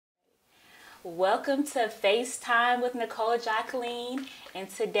Welcome to FaceTime with Nicole Jocleen, and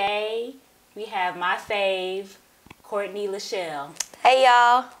today we have my fave, Cortney Lachelle. Hey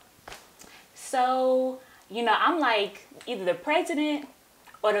y'all. So, I'm like either the president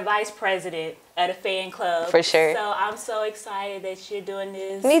or the vice president of the fan club. For sure. So I'm so excited that you're doing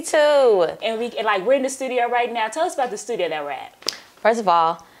this. Me too. And we're in the studio right now. Tell us about the studio that we're at. First of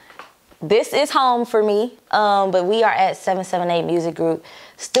all, this is home for me, but we are at 778 Music Group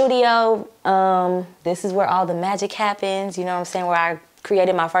Studio. This is where all the magic happens, you know what I'm saying, where I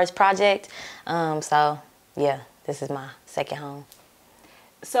created my first project. So, yeah, this is my second home.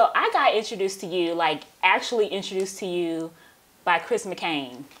 So I got introduced to you, actually introduced to you by Chris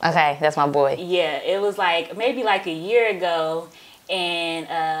McCain. Okay, that's my boy. Yeah, it was maybe a year ago,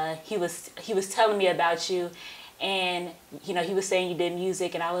 and he was telling me about you. And, he was saying you did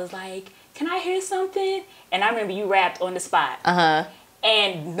music, and I was like, can I hear something? And I remember you rapped on the spot. Uh-huh.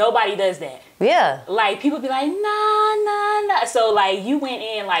 And nobody does that. Yeah. People be like, nah. So, you went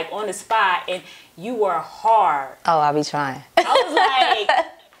in, on the spot, and you were hard. Oh, I'll be trying. I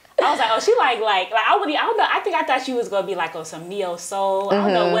was like, oh, she I don't know. I thought she was going to be on some neo soul. I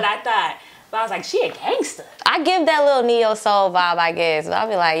don't know what I thought. But I was like, she a gangster. I give that little neo soul vibe, I guess. But I'll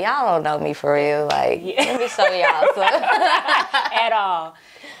be like, y'all don't know me for real. Let me show y'all something. At all.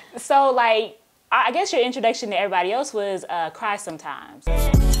 So, I guess your introduction to everybody else was Cry Sometimes.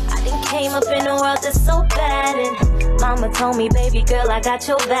 I done came up in a world that's so bad, and mama told me, baby girl, I got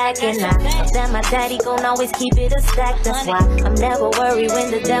your back, and I know that my daddy gon' always keep it a stack. That's why I'm never worried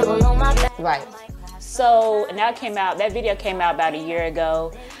when the devil on my back. Right. So, now that video came out about a year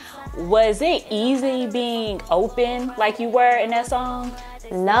ago. Was it easy being open like you were in that song?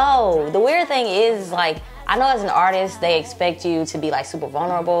 No. The weird thing is, I know as an artist, they expect you to be super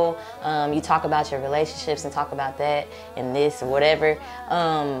vulnerable. You talk about your relationships and talk about that and this or whatever.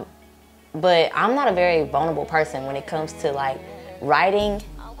 But I'm not a very vulnerable person when it comes to writing.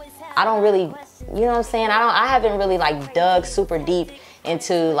 I don't really, you know what I'm saying? I haven't really dug super deep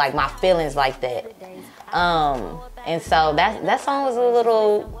into my feelings like that. And so that song was a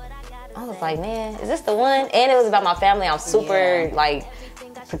little, I was like, man, is this the one? And it was about my family. I'm super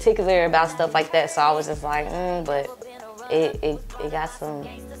particular about stuff like that. So I was just like, but it got some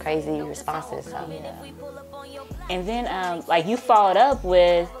crazy responses. So yeah. And then you followed up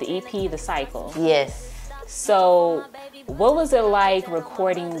with the EP, The Cycle. Yes. So what was it like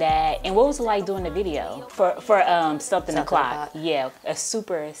recording that, and what was it like doing the video for Something O'Clock? Yeah, a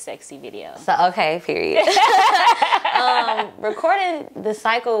super sexy video. So okay, period. Recording The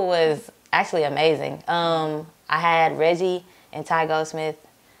Cycle was actually amazing. I had Reggie and Ty Goldsmith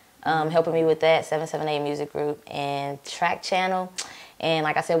helping me with that, 778 Music Group and Track Channel. And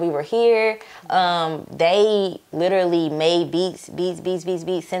like I said, we were here. They literally made beats, sent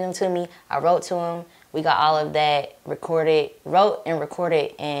them to me. I wrote to them. We got all of that wrote and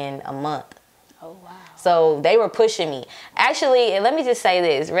recorded in a month. Oh, wow. So they were pushing me. Actually, let me just say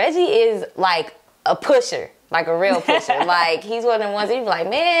this. Reggie is a pusher, a real pusher. He's one of the ones that you be like,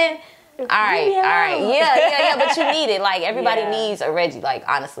 man, all right. Yeah, but you need it. Everybody needs a Reggie,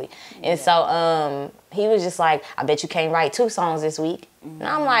 honestly. And so he was just like, I bet you can't write 2 songs this week. And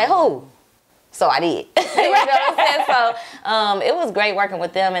I'm like, who? So I did. You know what I'm saying? So it was great working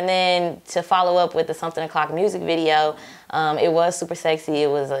with them. And then to follow up with the Something O'Clock music video, it was super sexy. It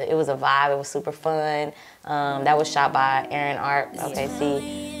was a vibe. It was super fun. That was shot by Aaron Art,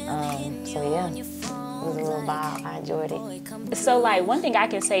 OKC. So yeah, it was a little vibe. I enjoyed it. So one thing I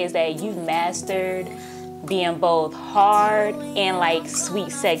can say is that you've mastered being both hard and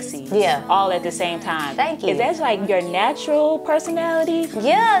sweet sexy. Yeah. All at the same time. Thank you. Is that your natural personality?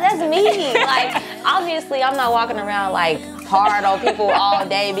 Yeah, that's me. Obviously I'm not walking around hard on people all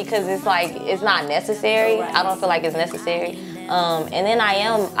day because it's not necessary. Right. I don't feel like it's necessary. And then I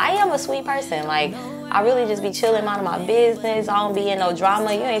am a sweet person. I really just be chilling, minding my business. I don't be in no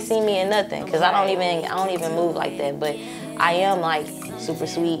drama. You ain't seen me in nothing because I don't even move like that. But I am super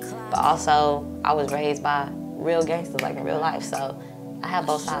sweet, but also I was raised by real gangsters in real life. So I have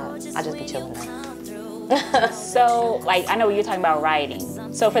both sides. I just be chilling now. So I know you're talking about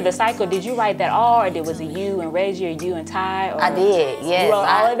writing. So for The Cycle, did you write that all, or was it you and Reggie, or you and Ty? Or I did. Yes. You wrote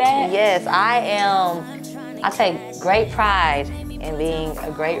all of that? Yes, I take great pride in being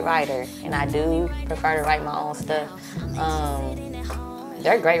a great writer, and I do prefer to write my own stuff.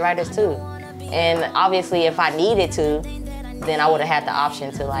 They're great writers too, and obviously if I needed to, then I would have had the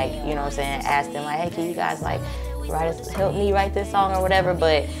option to you know what I'm saying, ask them hey, can you guys help me write this song or whatever.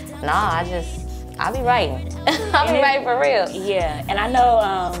 But nah, I be writing. I be writing for real. Yeah, and I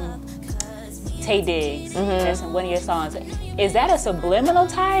know Tay Diggs, that's one of your songs. is that a subliminal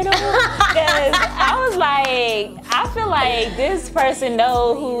title? Because I was like, I feel like this person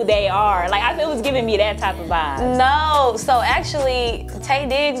know who they are. Like, it was giving me that type of vibe. No, so actually, Tay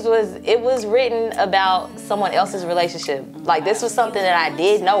Diggs was written about someone else's relationship. Like, this was something that I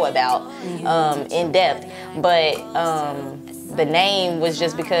did know about in depth, but the name was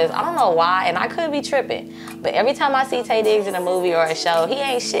just because, I don't know why, and I could be tripping, but every time I see Tay Diggs in a movie or a show, he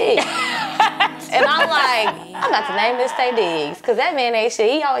ain't shit. And I'm like, I'm about to name this Tay Diggs, because that man ain't shit.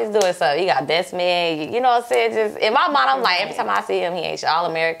 He always doing something. He got best man, you know what I'm saying? Just in my mind, I'm like, every time I see him, he ain't shit.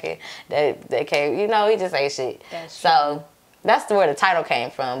 All-American, that came, you know, he just ain't shit. So that's where the title came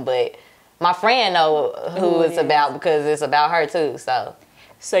from, but my friend know who it's about because it's about her too, so.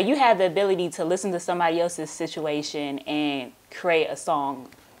 So you have the ability to listen to somebody else's situation and create a song.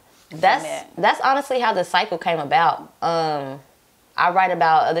 That's honestly how the cycle came about. I write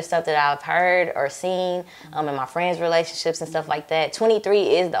about other stuff that I've heard or seen in my friends' relationships and stuff like that. 23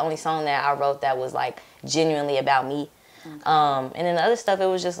 is the only song that I wrote that was like genuinely about me. And then the other stuff, it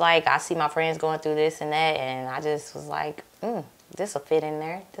was just like, I see my friends going through this and that, and I just was like, this will fit in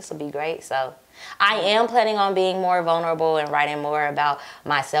there. This will be great. So I am planning on being more vulnerable and writing more about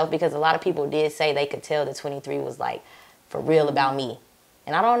myself, because a lot of people did say they could tell that 23 was like for real about me.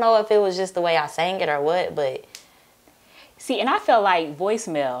 And I don't know if it was just the way I sang it or what, but. See, and I felt like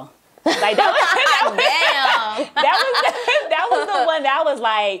voicemail. Like that was the one that was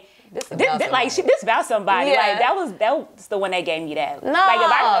like, this about somebody. Yeah. Like that was the one that gave me that. No.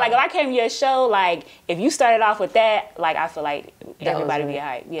 Like if I came to your show, like if you started off with that, like I feel like everybody would be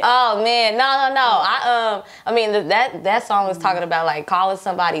hyped. Yeah. Oh man, no. I mean that song was talking about like calling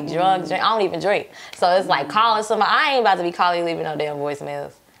somebody drunk. I don't even drink, so it's like calling somebody. I ain't about to be calling you leaving no damn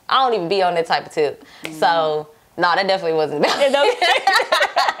voicemails. I don't even be on that type of tip. So no, that definitely wasn't about it.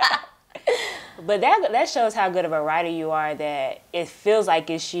 But that shows how good of a writer you are, that it feels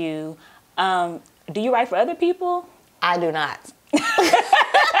like it's you. Do you write for other people? I do not.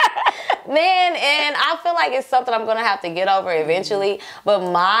 Man, and I feel like it's something I'm going to have to get over eventually. But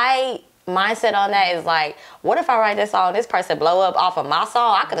my mindset on that is like, what if I write this song, this person blow up off of my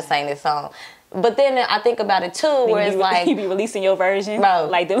song? I could have sang this song. But then I think about it too, where it's like, you be releasing your version, bro.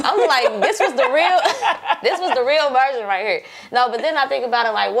 Like them. I'm like, this was the real version right here. No, but then I think about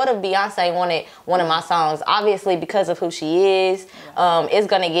it like, what if Beyonce wanted one of my songs? Obviously, because of who she is, it's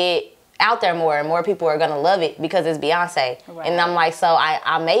gonna get out there more, and more people are gonna love it because it's Beyonce. Right. And I'm like, so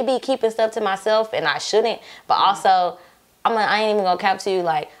I may be keeping stuff to myself, and I shouldn't. But also, I ain't even gonna cap to you,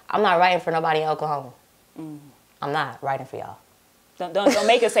 like, I'm not writing for nobody in Oklahoma. I'm not writing for y'all. Don't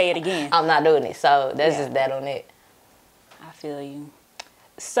make us say it again. I'm not doing it. So that's just that on it. I feel you.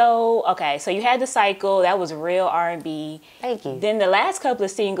 So, okay, so you had the cycle. That was real R&B. Thank you. Then the last couple of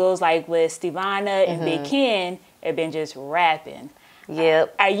singles, like with Stevana and Big Ken, have been just rapping.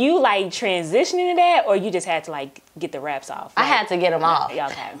 Yep. Are you like transitioning to that, or you just had to like get the raps off? Like, I had to get them off.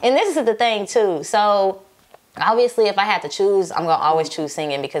 Okay. And this is the thing too. So obviously if I had to choose, I'm going to always choose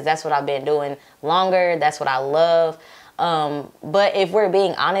singing, because that's what I've been doing longer. That's what I love. But if we're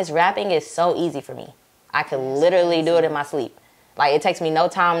being honest, rapping is so easy for me. I could literally do it in my sleep. Like, it takes me no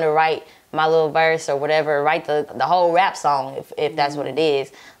time to write my little verse or whatever, write the whole rap song, if that's what it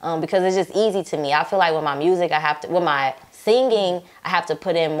is. Because it's just easy to me. I feel like with my music, with my singing, I have to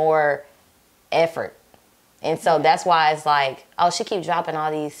put in more effort. And so that's why it's like, oh, she keeps dropping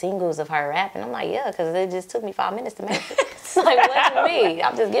all these singles of her rapping. I'm like, yeah, because it just took me 5 minutes to make it. It's like, what's for me?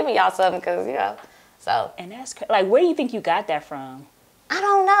 I'm just giving y'all something because, you know. So. And that's like, where do you think you got that from? I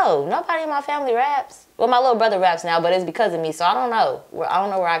don't know. Nobody in my family raps. Well, my little brother raps now, but it's because of me. So I don't know. I don't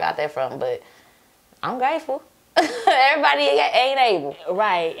know where I got that from, but I'm grateful. Everybody ain't able.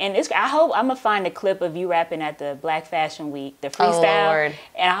 Right. And I hope I'm going to find a clip of you rapping at the Black Fashion Week, the freestyle. Oh, Lord.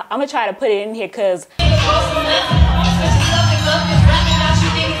 And I'm going to try to put it in here because...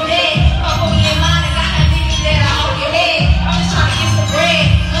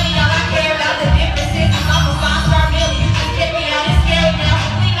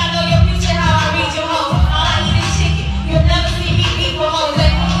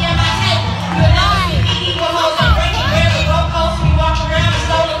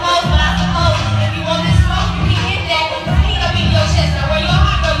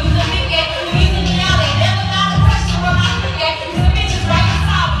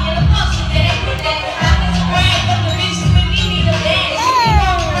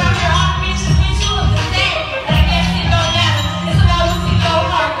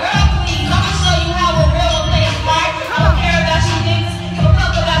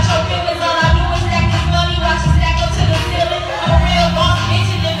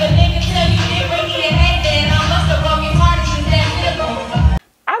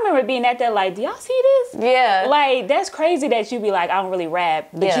 remember being at that like, do y'all see this? Yeah. Like, that's crazy that you be like, I don't really rap,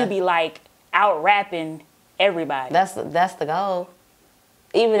 but you be like out rapping everybody. That's the goal.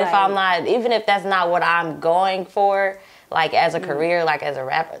 Even if that's not what I'm going for, like as a career, like as a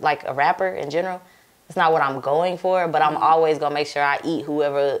rapper in general, it's not what I'm going for, but I'm always gonna make sure I eat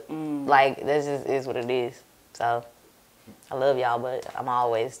whoever, like, this is what it is. So I love y'all, but I'm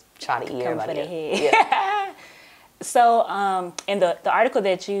always trying to eat everybody else. Yeah. So in the article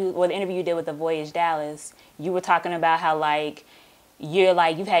that the interview you did with The Voyage Dallas, you were talking about how like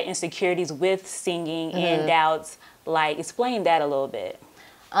you've had insecurities with singing and doubts. Like, explain that a little bit.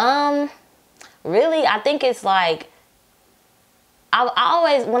 Really, I think it's like, I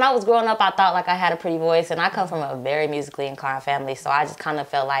always, when I was growing up, I thought like I had a pretty voice, and I come from a very musically inclined family, so I just kind of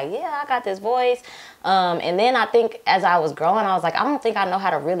felt like, yeah, I got this voice. And then I think as I was growing, I was like, I don't think I know how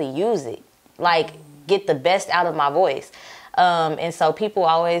to really use it, like get the best out of my voice. And so people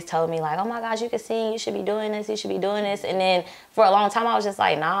always tell me like, oh my gosh, you can sing, you should be doing this, you should be doing this. And then for a long time, I was just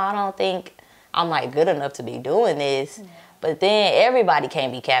like, nah, I don't think I'm like good enough to be doing this. Yeah. But then everybody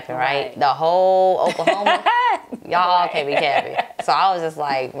can't be capping, right? The whole Oklahoma, y'all can't be capping. So I was just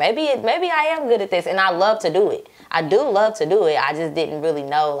like, maybe I am good at this, and I love to do it. I do love to do it. I just didn't really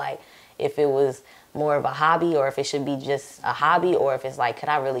know like if it was more of a hobby or if it should be just a hobby or if it's like, could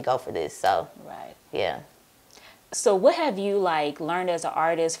I really go for this? So yeah. So what have you like learned as an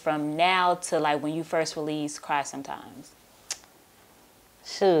artist from now to like when you first released Cry Sometimes?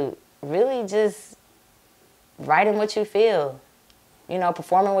 Shoot, really just writing what you feel, you know,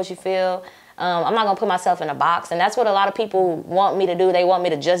 performing what you feel. I'm not gonna put myself in a box, and that's what a lot of people want me to do. They want me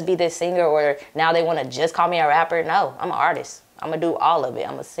to just be this singer, or now they want to just call me a rapper. No, I'm an artist. I'm gonna do all of it.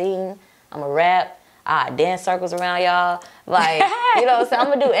 I'm gonna sing, I'm gonna rap, I dance circles around y'all, like, you know what I'm saying? I'm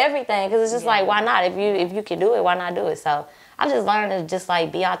gonna do everything, because it's just like, why not? If you can do it, why not do it? So I just learned to just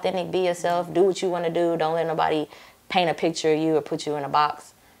like be authentic, be yourself, do what you want to do. Don't let nobody paint a picture of you or put you in a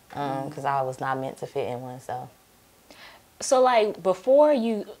box, because I was not meant to fit in one. So like before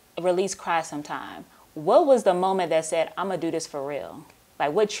you released Cry Sometime, what was the moment that said, I'm gonna do this for real?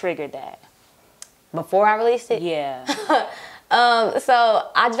 Like, what triggered that? Before I released it? Yeah. So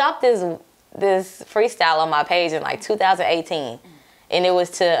I dropped this freestyle on my page in like 2018, and it was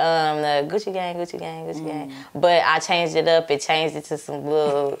to the Gucci Gang, Gucci Gang, Gucci Gang. But I changed it up. It changed it to some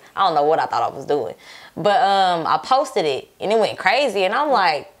little, I don't know what I thought I was doing. But I posted it, and it went crazy, and I'm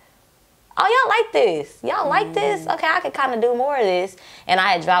like, oh, y'all like this? Y'all like this? Okay, I could kind of do more of this. And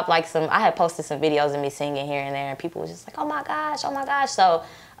I had dropped like I had posted some videos of me singing here and there, and people were just like, oh my gosh, oh my gosh. So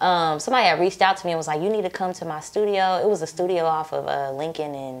somebody had reached out to me and was like, you need to come to my studio. It was a studio off of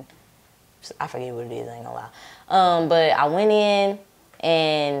Lincoln, and I forget what it is, I ain't gonna lie. But I went in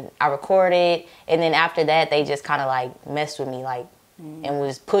and I recorded, and then after that, they just kind of like messed with me, like, and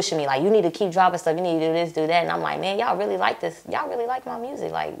was pushing me, like, you need to keep dropping stuff, you need to do this, do that. And I'm like, man, y'all really like this. Y'all really like my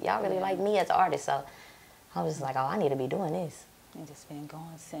music. Like, y'all really like me as an artist. So I was like, oh, I need to be doing this. And just been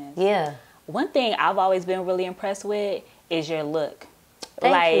going since. Yeah. One thing I've always been really impressed with is your look.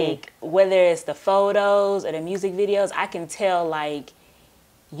 Thank you. Whether it's the photos or the music videos, I can tell, like,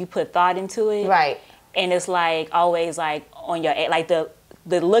 you put thought into it. Right. And it's, like, always, like, on your, like, the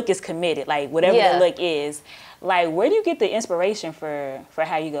look is committed. Like, whatever the look is. Like, where do you get the inspiration for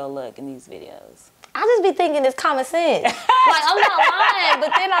how you go look in these videos? I just be thinking it's common sense. Like, I'm not lying,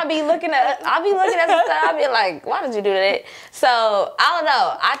 but then I'll be looking at some stuff, I'll be like, why did you do that? So, I don't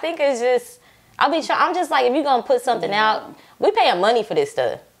know. I think it's just, I'm just like, if you're going to put something out, we paying money for this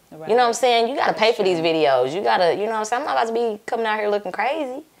stuff. Right. You know what I'm saying? You got to pay for these videos. You got to, you know what I'm saying? I'm not about to be coming out here looking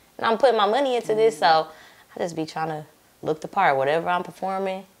crazy. And I'm putting my money into this, so I just be trying to look the part. Whatever I'm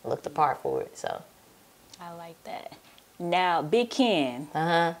performing, look the part for it, so. I like that. Now, Big Ken.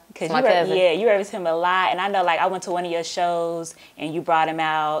 Because my cousin. Yeah, you represent him a lot. And I know, like, I went to one of your shows and you brought him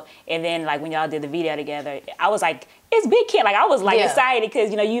out. And then, like, when y'all did the video together, I was like, it's Big Ken. Like, I was, like, excited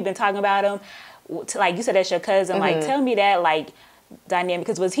because, you know, you've been talking about him. Like, you said that's your cousin. Like, tell me that, like, dynamic.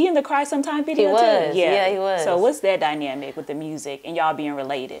 Because was he in the Cry Sometime video, he was. too? Yeah, he was. So what's that dynamic with the music and y'all being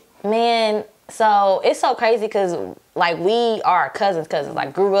related? Man, so it's so crazy because, like, we are cousins.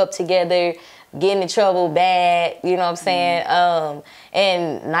 Like, grew up together, getting in trouble bad, you know what I'm saying?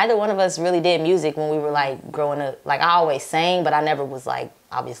 And neither one of us really did music when we were, like, growing up. Like, I always sang, but I never was, like,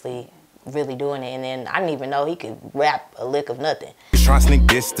 obviously really doing it. And then I didn't even know he could rap a lick of nothing. Trying to sneak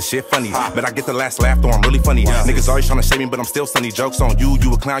this, the shit funny. But I get the last laugh, though I'm really funny. Niggas always trying to shame me, but I'm still sunny. Jokes on you,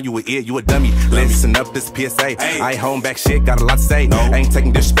 you a clown, you a idiot, you a dummy. Listen up, this PSA. I ain't home back shit, got a lot to say. Ain't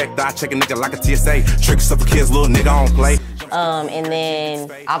taking disrespect, I check a nigga like a TSA. Tricks up for kids, little nigga, I don't play. And then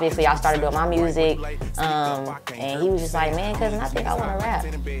obviously I started doing my music, and he was just like, man, cousin, I think I want to rap.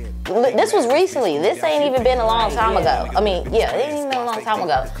 This was recently. This ain't even been a long time ago. I mean, yeah, it ain't even been a long time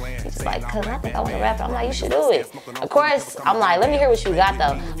ago. He's just like, cousin, I think I want to rap. I'm like, you should do it. Of course, I'm like, let me hear what you got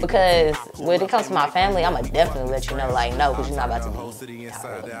though, because when it comes to my family, I'm gonna definitely let you know, like, no, because you're not about to be.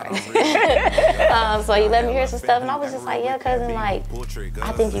 So he let me hear some stuff, and I was just like, yeah, cousin, like,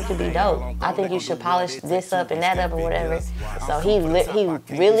 I think you could be dope. I think you should polish this up and that up or whatever. So he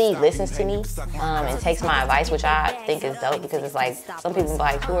really listens to me and takes my advice, which I think is dope, because it's like, some people be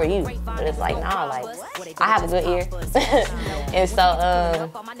like, who are you? But it's like, nah, like, I have a good ear. And so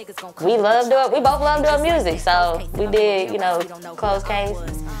we both love doing music. So we did, you know, Closed Case,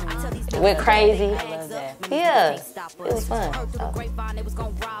 went crazy. Yeah, it was fun.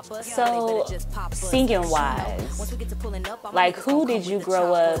 So singing wise, like, who did you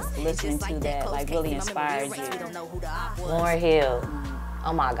grow up listening to that like really inspired you? Lauryn Hill.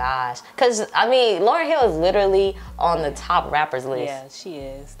 Oh my gosh. Because, I mean, Lauryn Hill is literally on the top rappers list. Yeah, she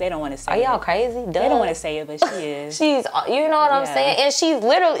is. They don't want to say it. it. Are y'all crazy? Duh. They don't want to say it, but she is. She's, you know what I'm saying? And she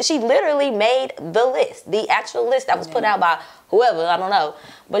literally made the list, the actual list that was put out by whoever, I don't know.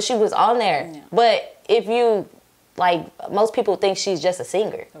 But she was on there. Yeah. But if you, like, most people think she's just a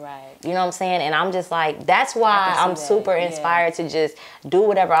singer. Right. You know what I'm saying? And I'm just like, that's why I'm super inspired to just do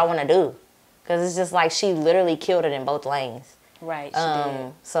whatever I want to do. Because it's just like, she literally killed it in both lanes. Right, she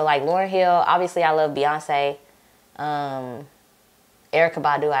did. So like Lauryn Hill, obviously I love Beyonce. Erykah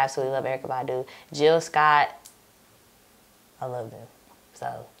Badu, I absolutely love Erykah Badu. Jill Scott, I love them.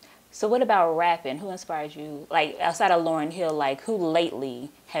 So what about rapping? Who inspired you? Like, outside of Lauryn Hill, like, who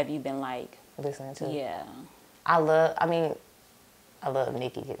lately have you been like listening to? Yeah. I love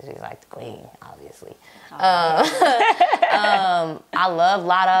Nicki because she's like the queen, obviously. I love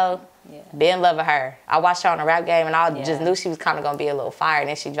Lotto. Yeah. Been loving her. I watched her on a rap game, and I just knew she was kind of gonna be a little fire. And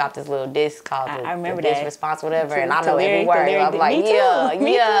then she dropped this little disc called I remember the that. Response, whatever. And I know every word. I'm like, me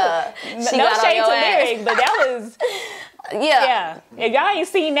yeah. She no shade to lyric, but that was. Yeah. If y'all ain't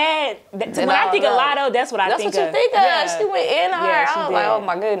seen that, when I think of Lotto, that's what I think of. That's what you think of. She went in on her. I was like, oh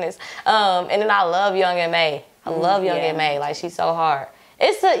my goodness. And then I love Young and May. I love Young and May. Like, she's so hard.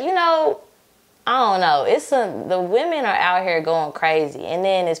 It's I don't know. The women are out here going crazy. And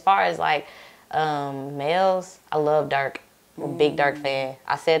then as far as like males, I love Dirk. I'm a big Dirk fan.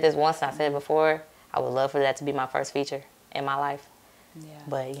 I said this once and I said it before. I would love for that to be my first feature in my life. Yeah.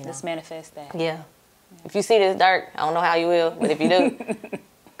 But you know. Let's manifest that. Yeah. If you see this Dirk, I don't know how you will, but if you do,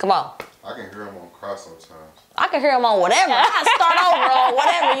 come on. I can hear him on cross sometimes. I can hear him on whatever. I start over on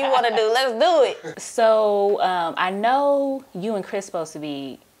whatever you want to do. Let's do it. So I know you and Chris supposed to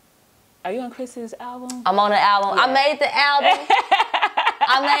be. Are you on Chris's album? I'm on the album. Yeah. I made the album.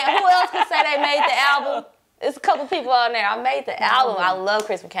 Who else could say they made the album? There's a couple people on there. I made the album. I love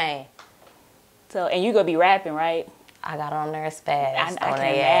Chris McCain. So, and you gonna be rapping, right? I got on there as fast. I can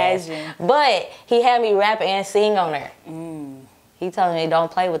imagine. But he had me rap and sing on there. He told me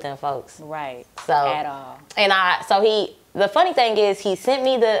don't play with them folks. Right. So at all. And the funny thing is he sent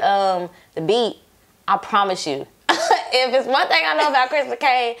me the beat. I promise you. If it's one thing I know about Chris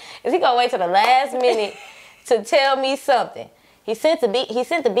McCain, is he gonna wait till the last minute to tell me something. He sent the beat.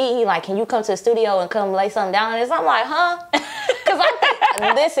 He like, can you come to the studio and come lay something down on this? I'm like, huh?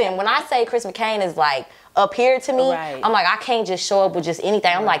 Because listen, when I say Chris McCain is like up here to me, I'm like, I can't just show up with just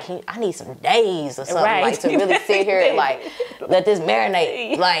anything. I'm like, I need some days or something like to really sit here and like let this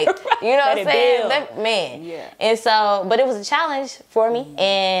marinate. Like, you know what I'm saying? Man. Yeah. And so, but it was a challenge for me.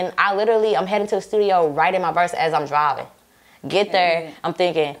 And I'm heading to the studio writing my verse as I'm driving. Get there, I'm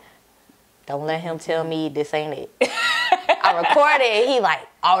thinking, don't let him tell me this ain't it. I recorded it, he like,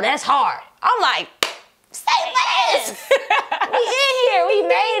 oh, that's hard. I'm like, say less. We in here, we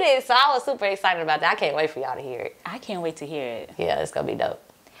made it. So I was super excited about that. I can't wait for y'all to hear it. I can't wait to hear it. Yeah, it's gonna be dope.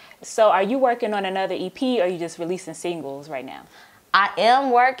 So are you working on another EP or are you just releasing singles right now? I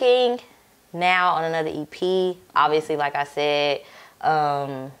am working now on another EP. Obviously, like I said,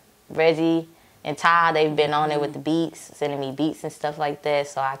 Reggie and Ty, they've been on there with the beats, sending me beats and stuff like that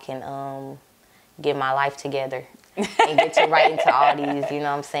so I can get my life together and get to write into all these, you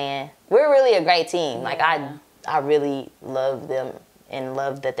know what I'm saying? We're really a great team. Like, I really love them and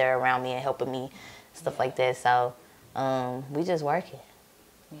love that they're around me and helping me, stuff like that. So, we just working.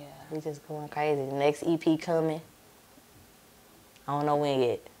 Yeah. We just going crazy. The next EP coming. I don't know when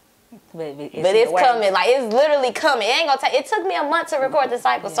yet. But it's coming. Like, it's literally coming. It ain't gonna take, it took me a month to record the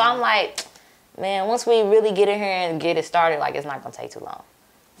cycle. So I'm like, man, once we really get in here and get it started, like, it's not gonna take too long.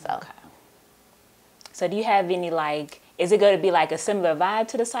 So. Okay. So do you have any, like, is it going to be like a similar vibe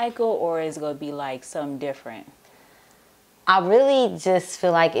to the cycle or is it going to be like something different? I really just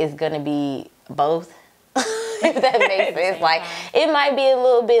feel like it's gonna be both. If that makes sense. Like, it might be a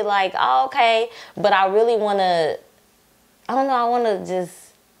little bit like, oh, okay, but I really wanna, I don't know, I wanna just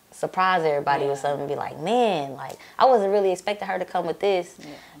surprise everybody with something and be like, man, like, I wasn't really expecting her to come with this. Yeah.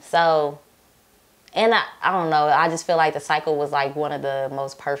 So, and I don't know, I just feel like The Cycle was like one of the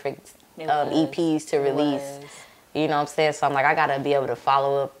most perfect EPs to release. You know what I'm saying? So I'm like, I gotta be able to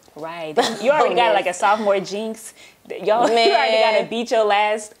follow up. Right. You already got like a sophomore jinx. Y'all, you already got to beat your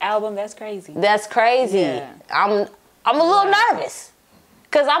last album. That's crazy. That's crazy. Yeah. I'm a little nervous.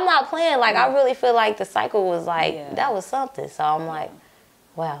 Because I'm not playing. Like, I really feel like The Cycle was like, that was something. So I'm like,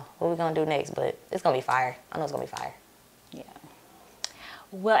 wow, what are we going to do next? But it's going to be fire. I know it's going to be fire. Yeah.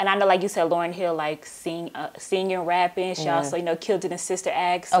 Well, and I know, like you said, Lauryn Hill, like, singing, rapping. She also, you know, killed it in Sister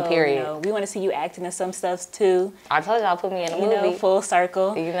Act. So, period. You know, we want to see you acting in some stuff, too. I told y'all, put me in a movie. Know, full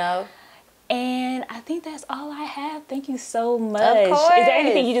circle. You know? And I think that's all I have. Thank you so much. Of course. Is there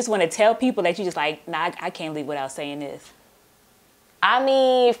anything you just want to tell people that you just like, nah, I can't leave without saying this? I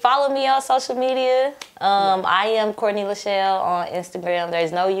mean, follow me on social media. I am Cortney Lachelle on Instagram.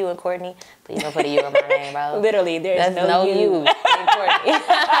 There's no you in Cortney, but you don't put a U in my name, bro. Literally, there's no you in Cortney.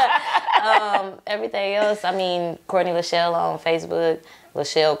 Everything else, I mean, Cortney Lachelle on Facebook,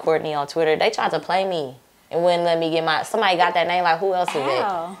 Lachelle Cortney on Twitter. They tried to play me and wouldn't let me get my. Somebody got that name. Like, who else is it?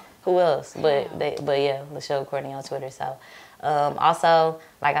 Who else? But yeah, Lachelle Cortney on Twitter. So also,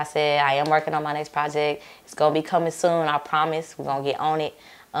 like I said, I am working on my next project. It's gonna be coming soon. I promise. We're gonna get on it.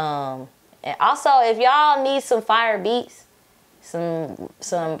 And also, if y'all need some fire beats, some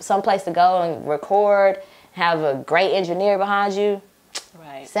place to go and record, have a great engineer behind you.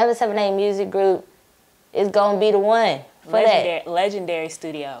 Right. 778 Music Group is gonna be the one for that. Legendary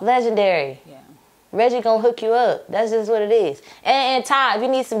studio. Legendary. Yeah. Reggie gonna hook you up. That's just what it is. And Ty, if you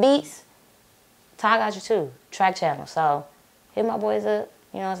need some beats, Ty got you too. Track channel. So hit my boys up.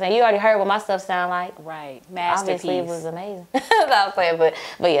 You know what I'm saying? You already heard what my stuff sound like. Right. Masterpiece. Obviously it was amazing. I'm saying, but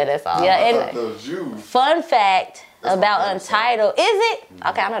yeah, that's all. Yeah, and fun fact about Untitled. Is it?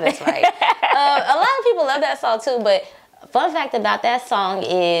 Okay, I know that's right. A lot of people love that song too, but fun fact about that song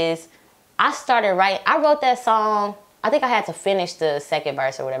is I wrote that song. I think I had to finish the second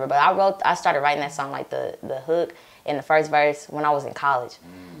verse or whatever, but I started writing that song, like the hook and the first verse when I was in college.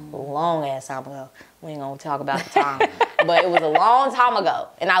 A long ass time ago. We ain't gonna talk about the time, but it was a long time ago.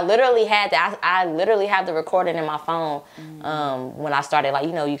 And I literally had that. I literally have the recording in my phone when I started, like,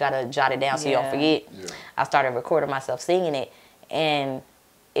 you know, you gotta jot it down so you don't forget. Yeah. I started recording myself singing it, and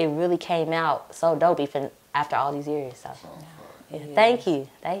it really came out so dope even after all these years. So, thank you,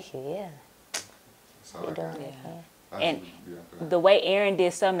 yeah. You're doing it, man. And the way Aaron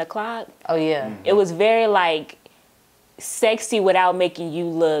did 7 o'clock, it was very like sexy without making you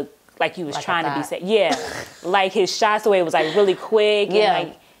look like you was like trying to be sexy. Yeah, like his shots, the way it was like really quick. Yeah, and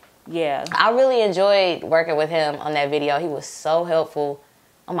like, I really enjoyed working with him on that video. He was so helpful.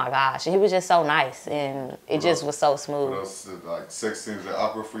 Oh my gosh, he was just so nice, and it just was so smooth. What else? Like sex scenes at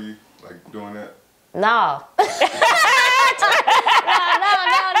opera for you, like doing that? No. No,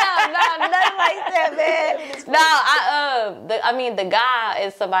 nothing like that, man. No, I mean, the guy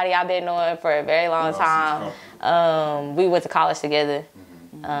is somebody I've been knowing for a very long time. We went to college together.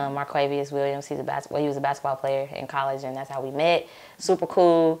 Marquavius Williams, he was a basketball player in college, and that's how we met. Super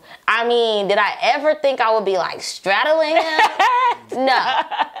cool. I mean, did I ever think I would be like straddling him? No.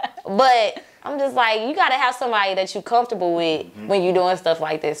 But I'm just like, you gotta have somebody that you're comfortable with when you're doing stuff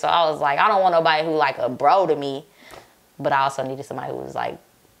like this. So I was like, I don't want nobody who like a bro to me, but I also needed somebody who was like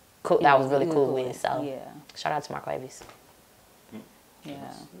cool, that I was really cool with. So shout out to Marquavius. Yeah,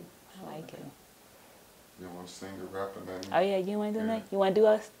 I like it. You want to sing or rap or nothing? Oh yeah, you want to do that? You want to do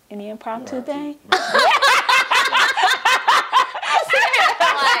us any impromptu thing? Like,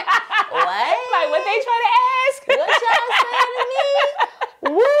 what? Like what they trying to ask? What y'all saying to me?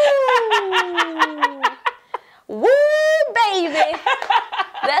 Woo! Woo, baby!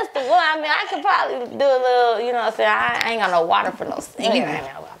 That's the one. I mean, I could probably do a little, you know what I'm saying? I ain't got no water for no singing right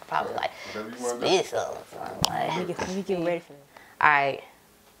now. I could probably like spit something. Let me get ready for it. All right.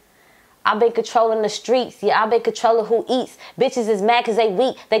 I've been controlling the streets. Yeah, I've been controlling who eats. Bitches is mad cause they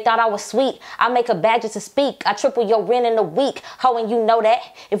weak. They thought I was sweet. I make a bag just to speak. I triple your rent in a week. Ho, and you know that.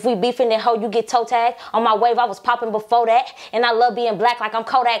 If we beefing, then ho, you get toe tagged. On my wave, I was popping before that. And I love being black like I'm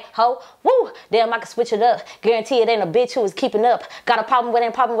Kodak. Ho, woo. Damn, I can switch it up. Guarantee it ain't a bitch who is keeping up. Got a problem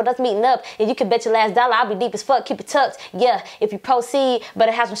with us meeting up. And you can bet your last dollar I'll be deep as fuck. Keep it tucked. Yeah, if you proceed,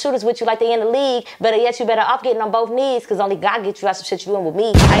 better have some shooters with you like they in the league. Better yet, you better off getting on both knees. Cause only God get you out some shit you doing with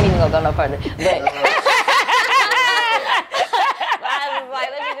me. I ain't even gonna go no further. But I was like,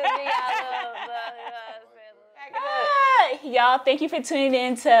 let me just give y'all y'all. Thank you for tuning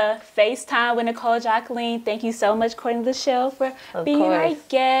in to FaceTime with Nicole Jocleen. Thank you so much, Cortney Lachelle, for being our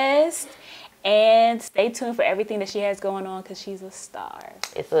guest. And stay tuned for everything that she has going on because she's a star.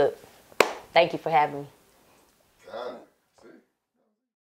 Thank you for having me.